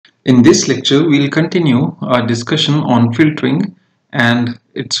In this lecture, we'll continue our discussion on filtering and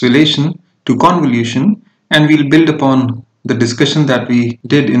its relation to convolution, and we'll build upon the discussion that we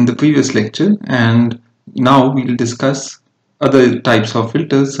did in the previous lecture, and now we'll discuss other types of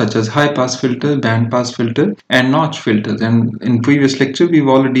filters such as high pass filter, band pass filter, and notch filters. And in previous lecture, we've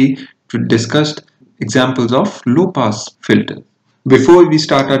already discussed examples of low pass filter. Before we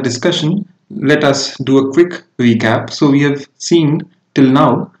start our discussion, let us do a quick recap. So we have seen till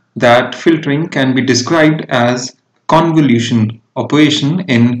now that filtering can be described as convolution operation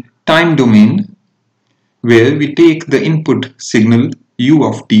in time domain, where we take the input signal u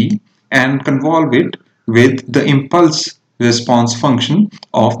of t and convolve it with the impulse response function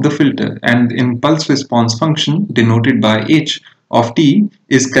of the filter, and impulse response function denoted by h of t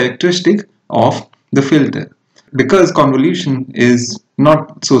is characteristic of the filter. Because convolution is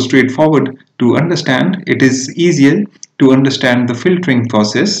not so straightforward to understand, it is easier to understand the filtering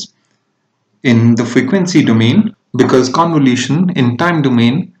process in the frequency domain, because convolution in time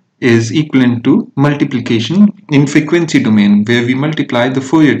domain is equivalent to multiplication in frequency domain, where we multiply the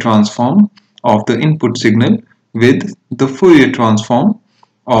Fourier transform of the input signal with the Fourier transform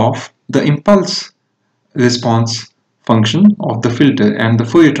of the impulse response function of the filter, and the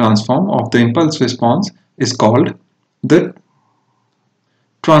Fourier transform of the impulse response is called the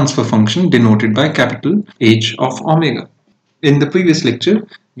transfer function denoted by capital H of omega. In the previous lecture,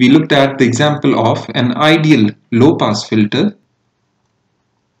 we looked at the example of an ideal low pass filter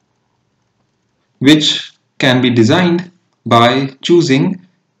which can be designed by choosing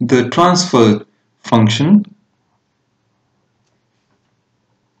the transfer function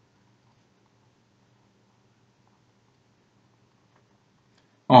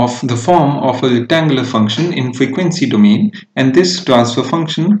of the form of a rectangular function in frequency domain, and this transfer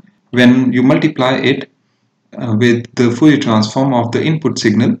function, when you multiply it with the Fourier transform of the input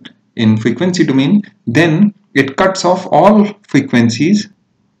signal in frequency domain, then it cuts off all frequencies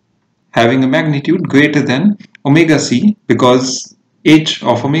having a magnitude greater than omega c, because h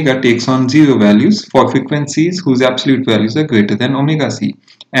of omega takes on zero values for frequencies whose absolute values are greater than omega c,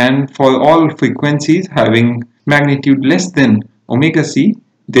 and for all frequencies having magnitude less than omega c,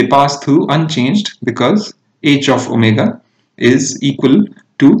 they pass through unchanged, because h of omega is equal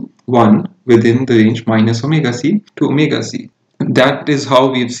to 1 within the range minus omega c to omega c. That is how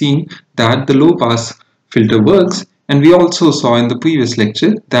we have seen that the low pass filter works, and we also saw in the previous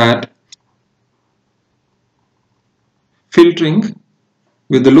lecture that filtering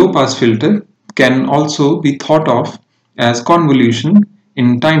with the low pass filter can also be thought of as convolution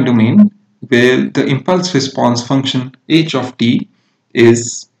in time domain, where the impulse response function h of t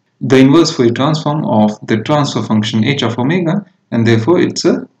is the inverse Fourier transform of the transfer function h of omega, and therefore it's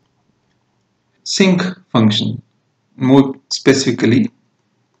a sinc function. More specifically,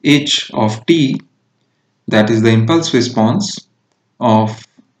 h of t, that is the impulse response of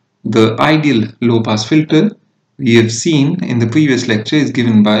the ideal low pass filter, we have seen in the previous lecture, is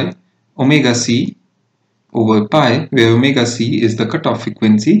given by omega c over pi, where omega c is the cutoff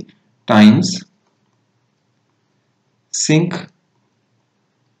frequency, times sinc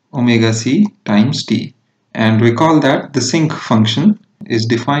omega c times t. And recall that the sinc function is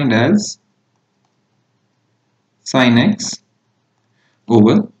defined as sin x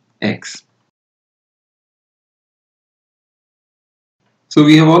over x. So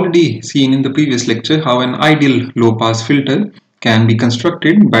we have already seen in the previous lecture how an ideal low pass filter can be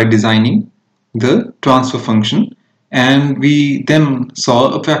constructed by designing the transfer function, and we then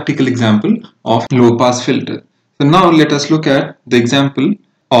saw a practical example of low pass filter. So now let us look at the example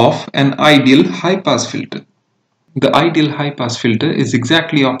of an ideal high pass filter. The ideal high pass filter is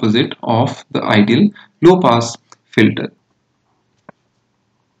exactly opposite of the ideal low pass filter.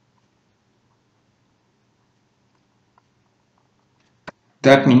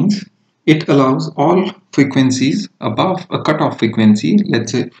 That means it allows all frequencies above a cutoff frequency,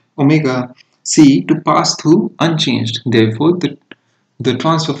 let's say omega c, to pass through unchanged. Therefore, the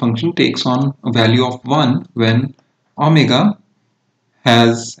transfer function takes on a value of 1 when omega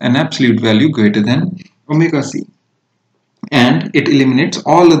has an absolute value greater than omega c, and it eliminates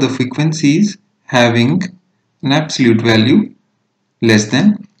all other frequencies having an absolute value less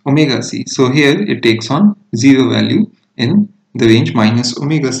than omega c. So here it takes on zero value in the range minus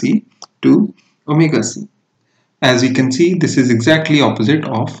omega c to omega c. As we can see, this is exactly opposite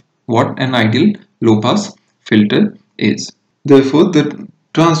of what an ideal low pass filter is. Therefore, the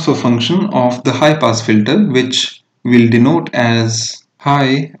transfer function of the high pass filter, which will denote as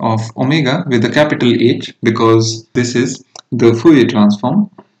high of omega with a capital H, because this is the Fourier transform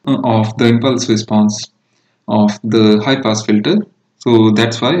of the impulse response of the high pass filter. So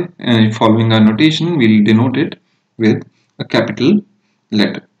that's why following our notation, we'll denote it with a capital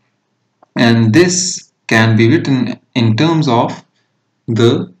letter. And this can be written in terms of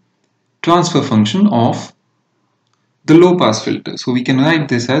the transfer function of the low pass filter. So we can write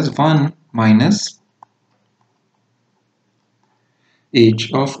this as 1 minus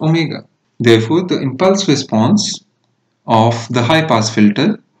h of omega. Therefore, the impulse response of the high pass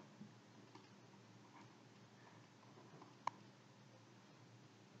filter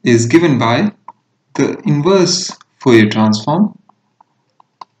is given by the inverse Fourier transform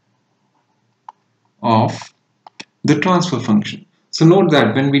of the transfer function. So note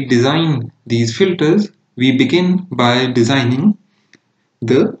that when we design these filters, we begin by designing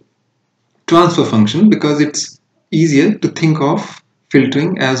the transfer function because it's easier to think of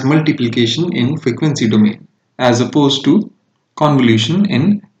filtering as multiplication in frequency domain as opposed to convolution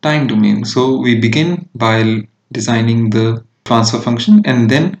in time domain. So we begin by designing the transfer function, and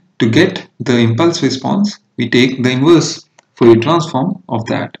then to get the impulse response we take the inverse Fourier transform of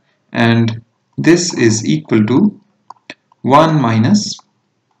that, and this is equal to 1 minus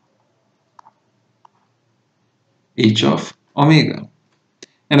h of omega.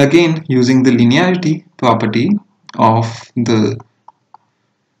 And again, using the linearity property of the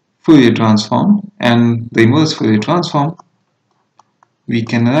Fourier transform and the inverse Fourier transform, we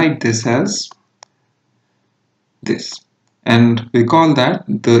can write this as this. And recall that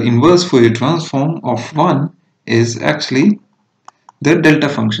the inverse Fourier transform of 1 is actually the delta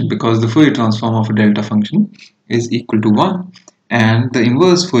function, because the Fourier transform of a delta function is equal to 1, and the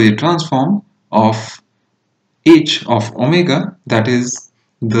inverse Fourier transform of h of omega, that is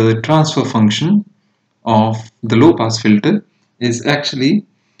the transfer function of the low pass filter, is actually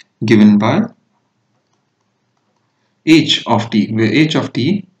given by h of t, where h of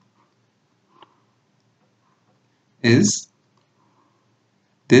t is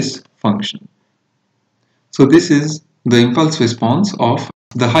this function. So this is the impulse response of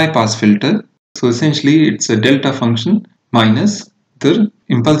the high pass filter. So essentially it's a delta function minus the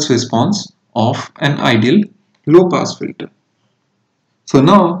impulse response of an ideal low pass filter. So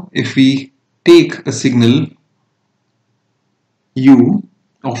now if we take a signal u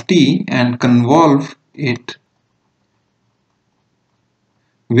of t and convolve it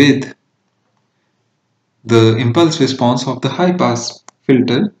with the impulse response of the high pass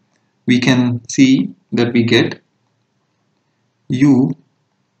filter, we can see that we get u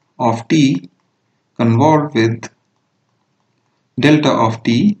of t convolved with delta of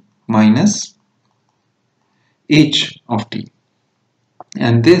t minus h of t,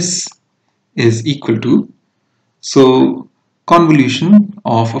 and this is equal to, so convolution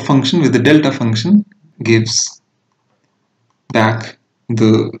of a function with a delta function gives back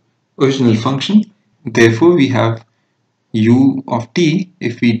the original function. Therefore we have u of t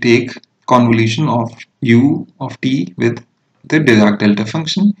if we take convolution of u of t with the Dirac delta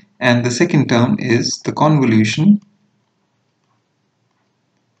function, and the second term is the convolution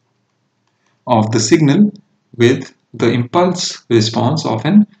of the signal with the impulse response of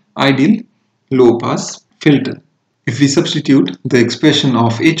an ideal low pass filter. If we substitute the expression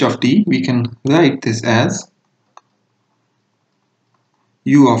of h of t, we can write this as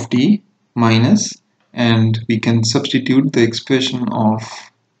u of t minus, and we can substitute the expression of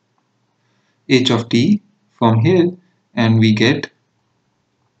h of t from here, and we get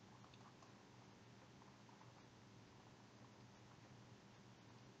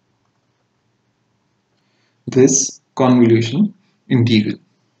this convolution integral.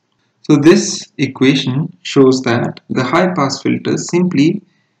 So this equation shows that the high pass filter simply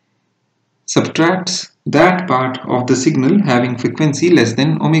subtracts that part of the signal having frequency less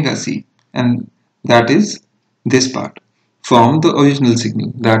than omega c, and that is this part, from the original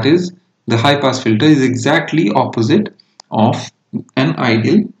signal. That is, the high pass filter is exactly opposite of an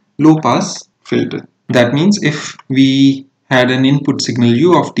ideal low pass filter. That means if we had an input signal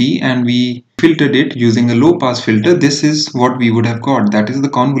u of t and we filtered it using a low pass filter, this is what we would have got. That is the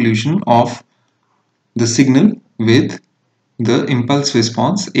convolution of the signal with the impulse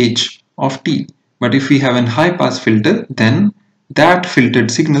response h of t. But if we have a high pass filter, then that filtered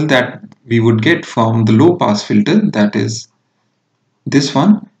signal that we would get from the low pass filter, that is this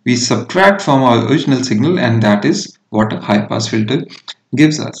one, we subtract from our original signal, and that is what a high pass filter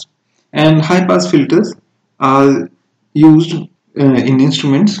gives us. And high pass filters are used in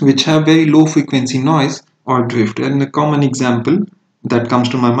instruments which have very low frequency noise or drift, and a common example that comes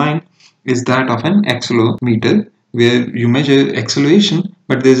to my mind is that of an accelerometer, where you measure acceleration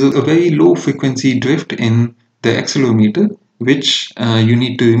but there's a very low frequency drift in the accelerometer which you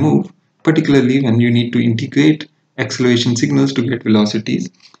need to remove, particularly when you need to integrate acceleration signals to get velocities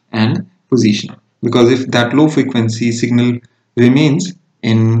and position. Because if that low frequency signal remains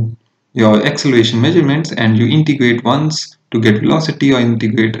in your acceleration measurements and you integrate once to get velocity or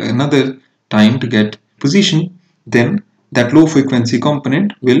integrate another time to get position, then that low frequency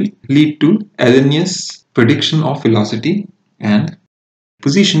component will lead to erroneous prediction of velocity and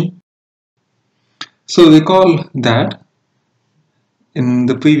position. So recall that in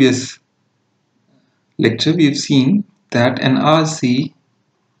the previous lecture we've seen that an RC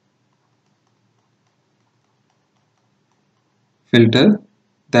filter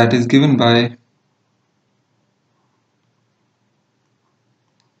that is given by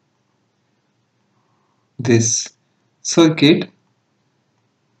this circuit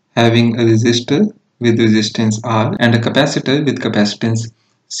having a resistor with resistance R and a capacitor with capacitance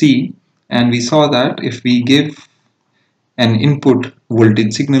C, and we saw that if we give an input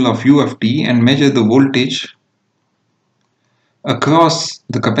voltage signal of U of t and measure the voltage across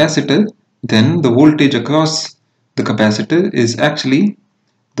the capacitor, then the voltage across the capacitor is actually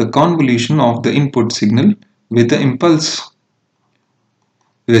the convolution of the input signal with the impulse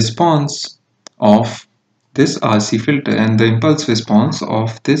response of this RC filter, and the impulse response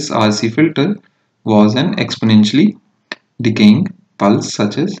of this RC filter was an exponentially decaying pulse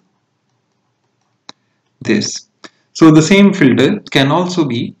such as this. So the same filter can also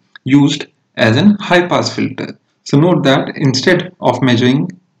be used as an high pass filter. So note that instead of measuring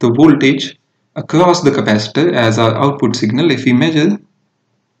the voltage across the capacitor as our output signal, if we measure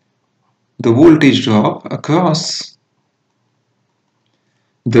the voltage drop across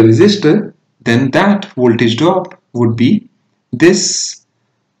the resistor, then that voltage drop would be this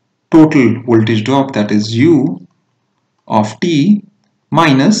total voltage drop, that is U of t,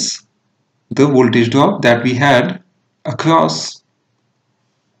 minus the voltage drop that we had across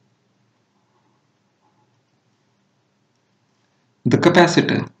the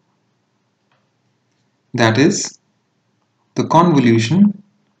capacitor, that is the convolution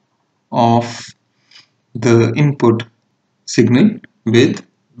of the input signal with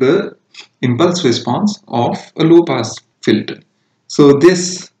the impulse response of a low pass filter. So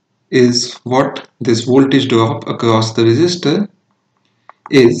this is what this voltage drop across the resistor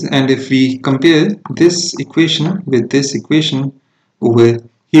is, and if we compare this equation with this equation over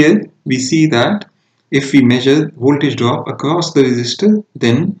here, we see that if we measure voltage drop across the resistor,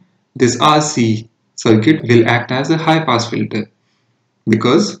 then this RC circuit will act as a high pass filter,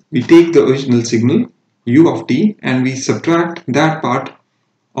 because we take the original signal U of t and we subtract that part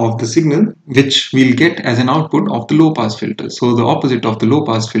of the signal which we'll get as an output of the low pass filter. So the opposite of the low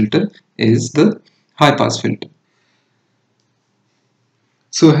pass filter is the high pass filter.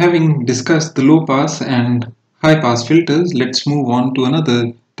 So having discussed the low pass and high pass filters, let's move on to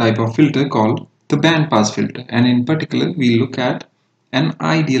another type of filter called the band pass filter, and in particular we look at an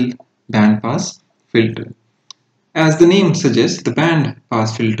ideal band pass filter. As the name suggests, the band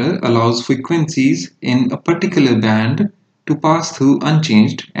pass filter allows frequencies in a particular band to pass through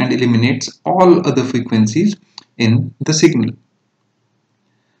unchanged and eliminates all other frequencies in the signal.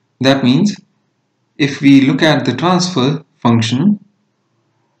 That means if we look at the transfer function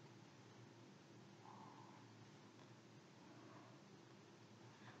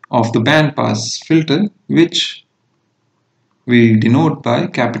of the band pass filter, which we denote by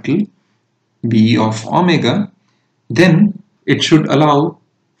capital B of omega, then it should allow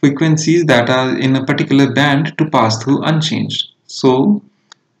frequencies that are in a particular band to pass through unchanged. So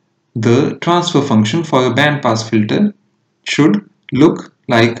the transfer function for a band pass filter should look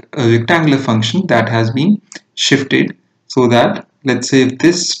like a rectangular function that has been shifted, so that, let's say, if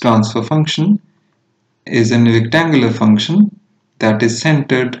this transfer function is a rectangular function that is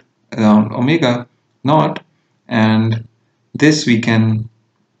centered around omega naught, and this we can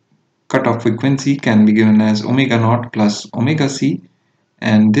cutoff frequency can be given as omega naught plus omega c,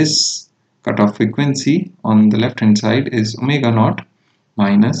 and this cutoff frequency on the left hand side is omega naught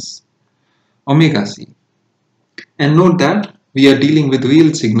minus omega c. And note that we are dealing with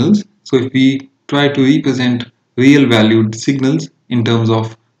real signals, so if we try to represent real valued signals in terms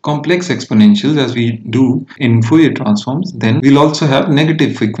of complex exponentials as we do in Fourier transforms, then we'll also have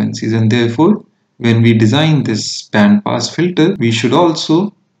negative frequencies, and therefore when we design this band pass filter, we should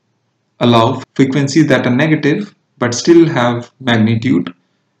also allow frequencies that are negative but still have magnitude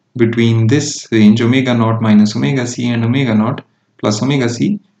between this range omega naught minus omega c and omega naught plus omega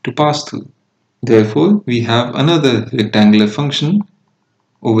c to pass through. Therefore, we have another rectangular function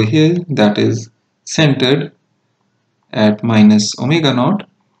over here that is centered at minus omega naught,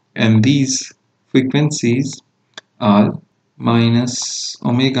 and these frequencies are minus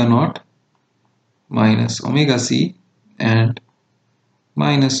omega naught minus omega c and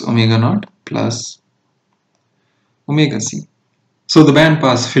minus omega naught plus omega c. So the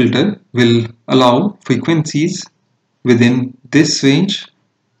bandpass filter will allow frequencies within this range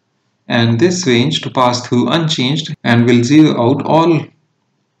and this range to pass through unchanged and will zero out all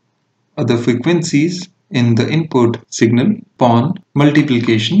other frequencies in the input signal upon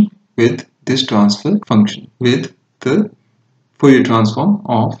multiplication with this transfer function with the Fourier transform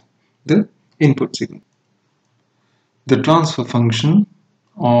of the input signal. The transfer function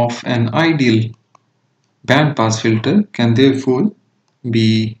of an ideal bandpass filter can therefore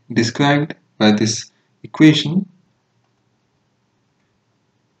be described by this equation,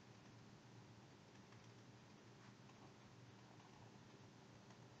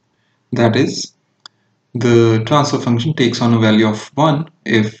 that is, the transfer function takes on a value of 1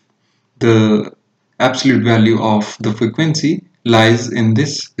 if the absolute value of the frequency lies in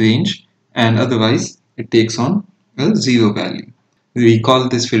this range, and otherwise it takes on a 0 value. We call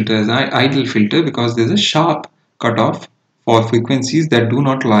this filter as an ideal filter because there is a sharp cutoff for frequencies that do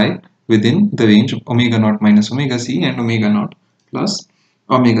not lie within the range of omega naught minus omega c and omega naught plus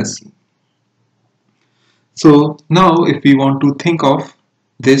omega c. So now if we want to think of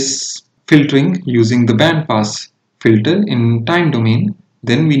this filtering using the bandpass filter in time domain,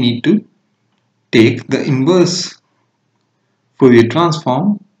 then we need to take the inverse Fourier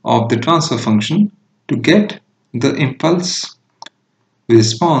transform of the transfer function to get the impulse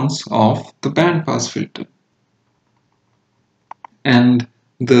response of the bandpass filter. And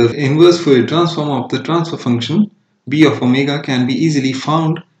the inverse Fourier transform of the transfer function b of omega can be easily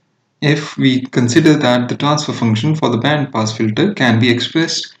found if we consider that the transfer function for the bandpass filter can be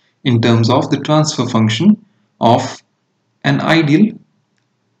expressed in terms of the transfer function of an ideal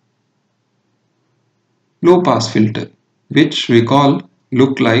low pass filter, which recall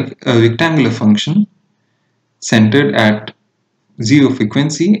look like a rectangular function centered at 0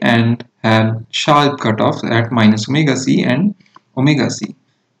 frequency and had sharp cutoffs at minus omega c and omega c.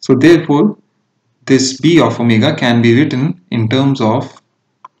 So therefore this b of omega can be written in terms of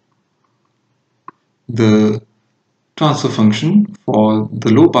the transfer function for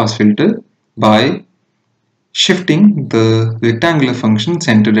the low pass filter by shifting the rectangular function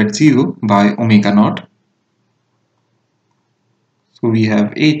centered at 0 by omega naught. So we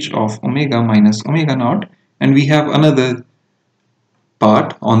have h of omega minus omega naught, and we have another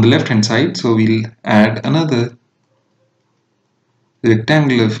part on the left hand side, so we'll add another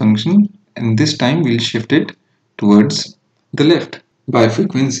rectangular function, and this time we'll shift it towards the left by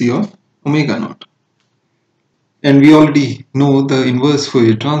frequency of omega naught. And we already know the inverse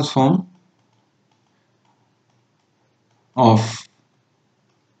Fourier transform of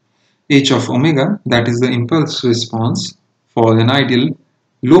h of omega, that is the impulse response for an ideal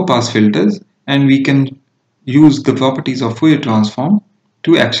low pass filters, and we can use the properties of Fourier transform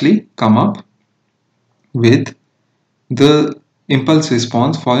to actually come up with the impulse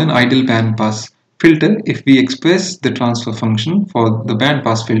response for an ideal bandpass filter if we express the transfer function for the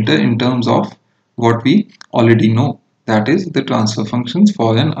bandpass filter in terms of what we already know, that is the transfer functions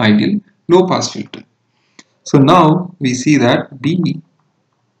for an ideal low pass filter. So now we see that b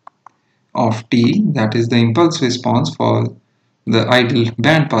of t, that is the impulse response for the ideal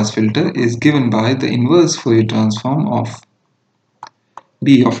bandpass filter, is given by the inverse Fourier transform of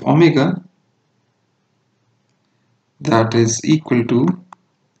b of omega, that is equal to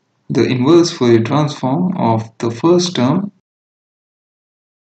the inverse Fourier transform of the first term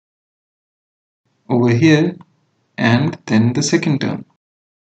over here and then the second term.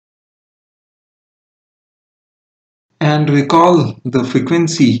 And recall the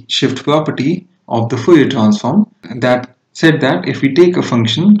frequency shift property of the Fourier transform that said that if we take a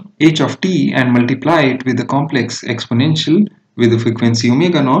function h of t and multiply it with a complex exponential with a frequency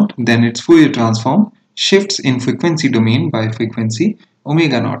omega naught, then its Fourier transform shifts in frequency domain by frequency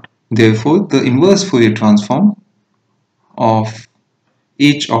omega naught. Therefore, the inverse Fourier transform of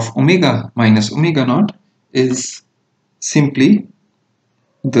h of omega minus omega naught is simply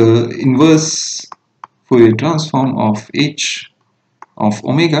the inverse Fourier transform of h of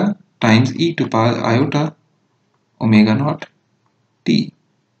omega times e to power iota omega naught t.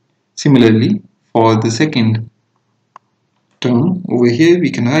 Similarly, for the second term over here, we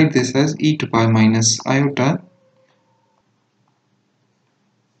can write this as e to power minus iota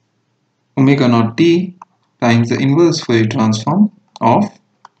omega naught t times the inverse Fourier transform of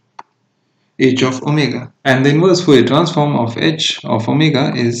h of omega, and the inverse Fourier transform of h of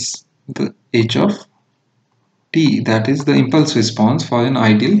omega is the h of t, that is the impulse response for an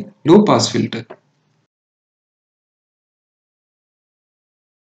ideal low pass filter.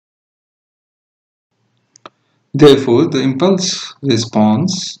 Therefore, the impulse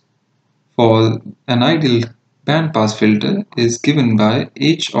response for an ideal bandpass filter is given by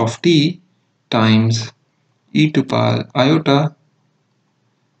h of t times e to power iota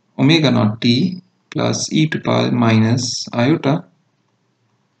omega naught t plus e to power minus iota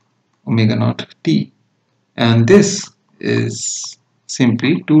omega naught t, and this is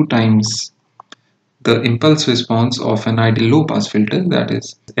simply 2 times the impulse response of an ideal low pass filter, that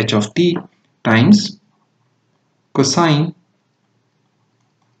is h of t times cosine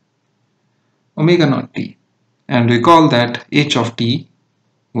omega naught t. And recall that h of t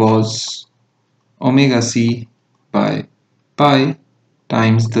was omega c by pi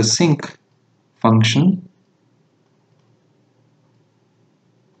times the sinc function.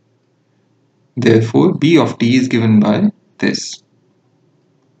 Therefore, b of t is given by this.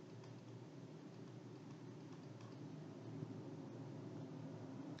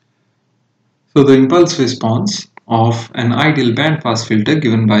 So the impulse response of an ideal bandpass filter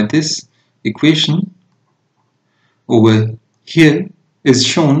given by this equation over here is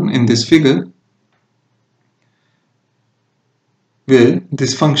shown in this figure, where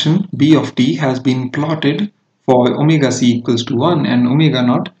this function b of t has been plotted for omega c equals to 1 and omega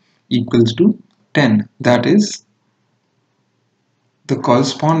naught equals to 10. That is the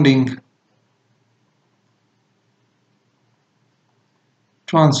corresponding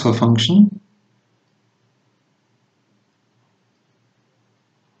transfer function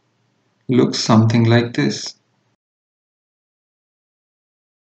looks something like this.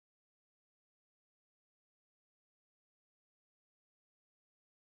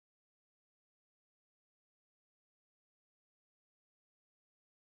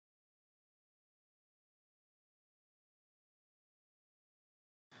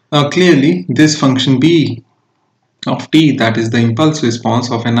 Now clearly this function b of t, that is the impulse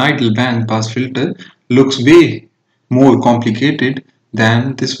response of an ideal band pass filter, looks way more complicated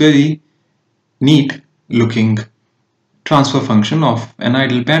than this very neat looking transfer function of an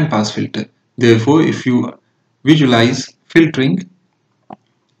ideal band pass filter. Therefore, if you visualize filtering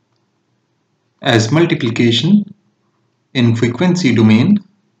as multiplication in frequency domain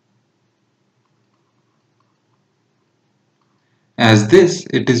as this,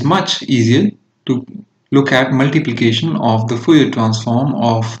 it is much easier to look at multiplication of the Fourier transform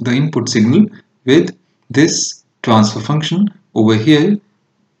of the input signal with this transfer function over here,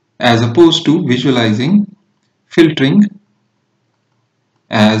 as opposed to visualizing filtering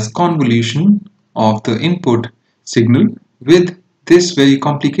as convolution of the input signal with this very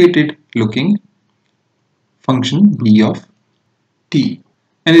complicated looking function b of t.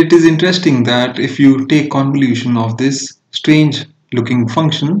 And it is interesting that if you take convolution of this strange looking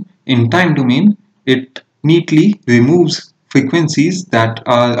function in time domain, it neatly removes frequencies that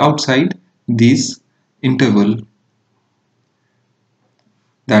are outside this interval,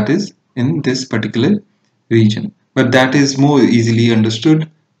 that is in this particular region. But that is more easily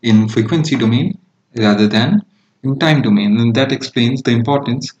understood in frequency domain rather than in time domain, and that explains the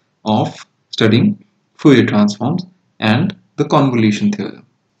importance of studying Fourier transforms and the convolution theorem.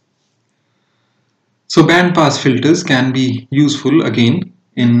 So bandpass filters can be useful again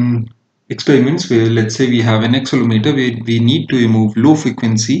in experiments where, let's say, we have an accelerometer where we need to remove low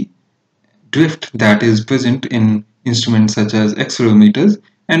frequency drift that is present in instruments such as accelerometers,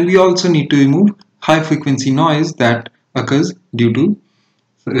 and we also need to remove high frequency noise that occurs due to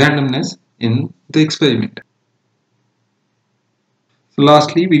randomness in the experiment. So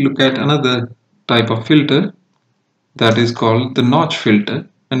lastly, we look at another type of filter that is called the notch filter,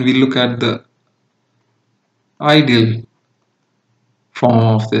 and we look at the ideal form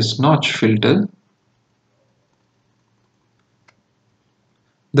of this notch filter.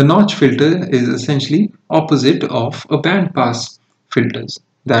 The notch filter is essentially opposite of a bandpass filters.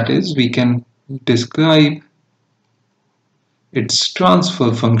 That is, we can describe its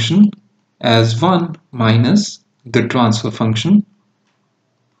transfer function as 1 minus the transfer function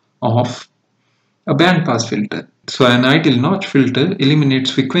of a bandpass filter. So an ideal notch filter eliminates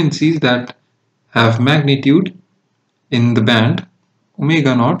frequencies that have magnitude in the band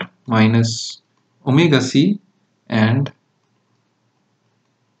omega naught minus omega c and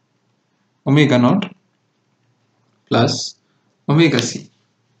omega naught plus omega c.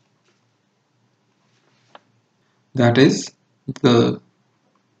 That is, the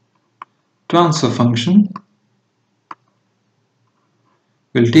transfer function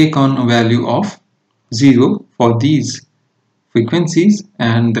will take on a value of 0 for these frequencies,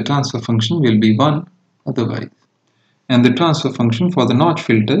 and the transfer function will be 1 otherwise. And the transfer function for the notch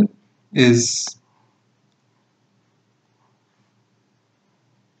filter is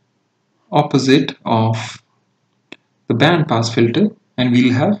opposite of the bandpass filter, and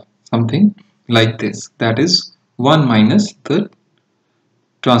we'll have something like this, that is 1 minus the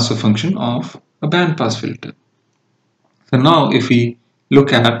transfer function of a bandpass filter. So now if we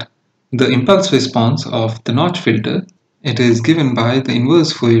look at the impulse response of the notch filter, it is given by the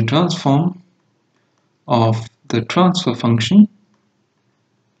inverse Fourier transform of the transfer function,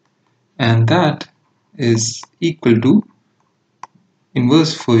 and that is equal to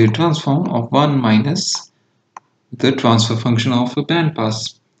inverse Fourier transform of 1 minus the transfer function of a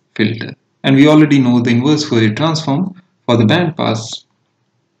bandpass filter. And we already know the inverse Fourier transform for the bandpass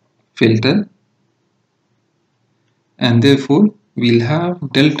filter, and therefore we'll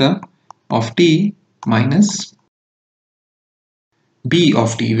have delta of t minus b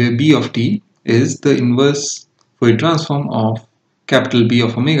of t, where b of t is the inverse Fourier transform of capital B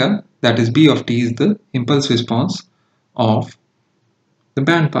of omega, that is b of t is the impulse response of the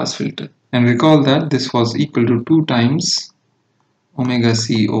bandpass filter. And recall that this was equal to 2 times omega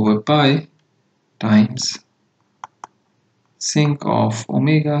c over pi times sinc of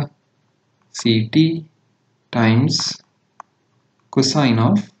omega ct times cosine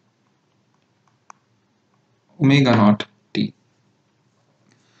of omega naught t.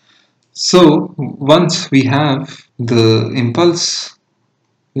 So once we have the impulse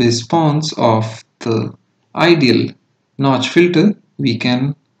response of the ideal notch filter, we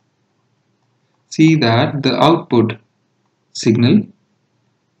can see that the output signal,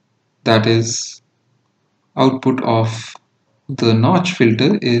 that is output of the notch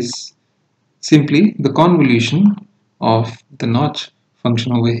filter, is simply the convolution of the notch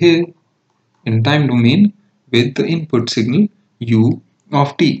function over here in time domain with the input signal u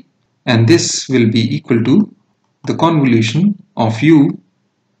of t, and this will be equal to the convolution of u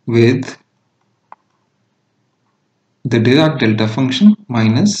with the Dirac delta function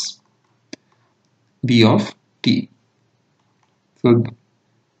minus b of t. So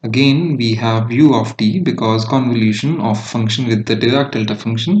again we have u of t because convolution of function with the Dirac delta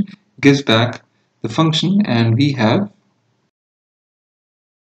function gives back the function, and we have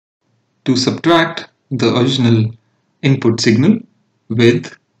to subtract the original input signal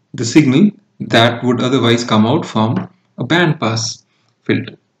with the signal that would otherwise come out from a bandpass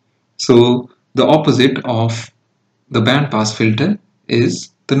filter. So the opposite of the bandpass filter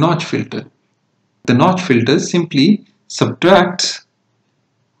is the notch filter. The notch filter simply subtracts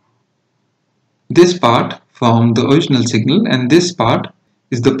this part from the original signal, and this part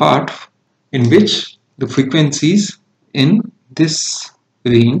is the part in which the frequencies in this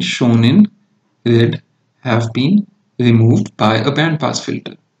range shown in red have been removed by a bandpass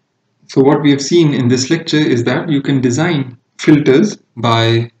filter. So what we have seen in this lecture is that you can design filters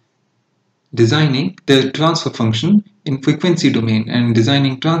by designing the transfer function in frequency domain, and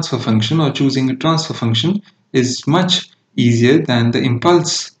designing transfer function or choosing a transfer function is much easier than the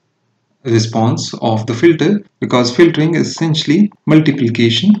impulse response of the filter, because filtering is essentially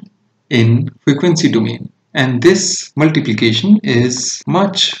multiplication in frequency domain, and this multiplication is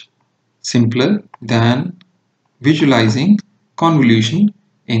much simpler than visualizing convolution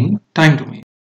in time domain.